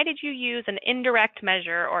here. Why did you use an indirect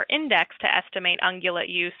measure or index to estimate ungulate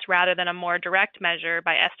use rather than a more direct measure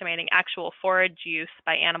by estimating actual forage use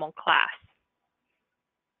by animal class?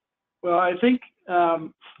 Well, I think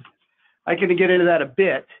I can get into that a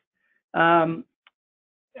bit.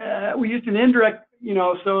 We used an indirect,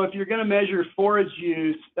 so if you're going to measure forage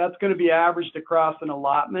use, that's going to be averaged across an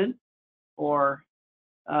allotment, or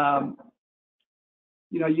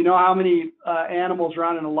you know how many animals are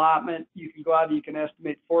on an allotment. You can go out and you can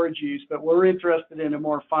estimate forage use, but we're interested in a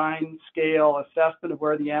more fine scale assessment of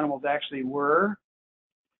where the animals actually were.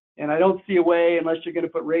 And I don't see a way, unless you're going to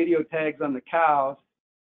put radio tags on the cows,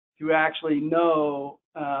 to actually know,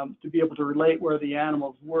 to be able to relate where the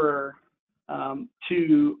animals were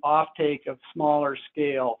to offtake of smaller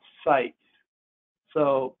scale sites.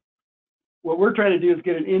 So what we're trying to do is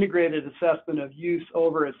get an integrated assessment of use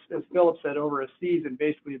over, as Phillip said, over a season,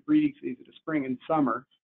 basically a breeding season, a spring and summer.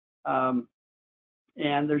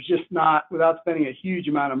 And there's just not, without spending a huge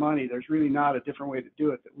amount of money, there's really not a different way to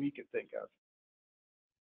do it that we could think of.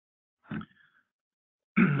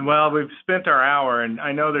 Well, we've spent our hour, and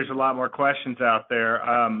I know there's a lot more questions out there.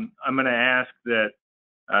 I'm going to ask that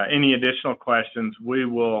any additional questions, we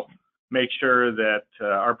will make sure that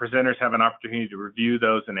our presenters have an opportunity to review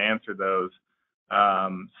those and answer those.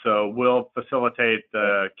 So we'll facilitate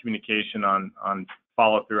the communication on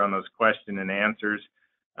follow through on those question and answers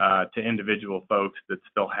to individual folks that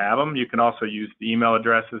still have them. You can also use the email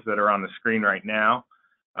addresses that are on the screen right now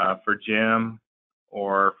for Jim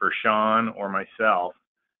or for Shawn or myself,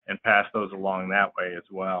 and pass those along that way as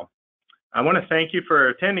well. I want to thank you for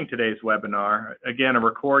attending today's webinar. Again, a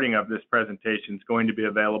recording of this presentation is going to be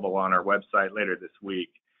available on our website later this week.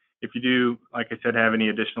 If you do, like I said, have any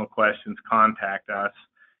additional questions, contact us,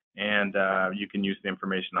 and you can use the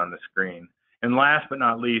information on the screen. And last but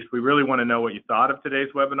not least, we really want to know what you thought of today's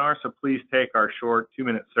webinar, so please take our short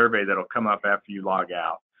 2-minute survey that'll come up after you log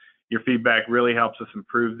out. Your feedback really helps us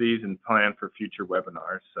improve these and plan for future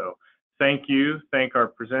webinars. So thank you, thank our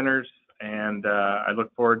presenters, and I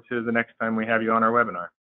look forward to the next time we have you on our webinar.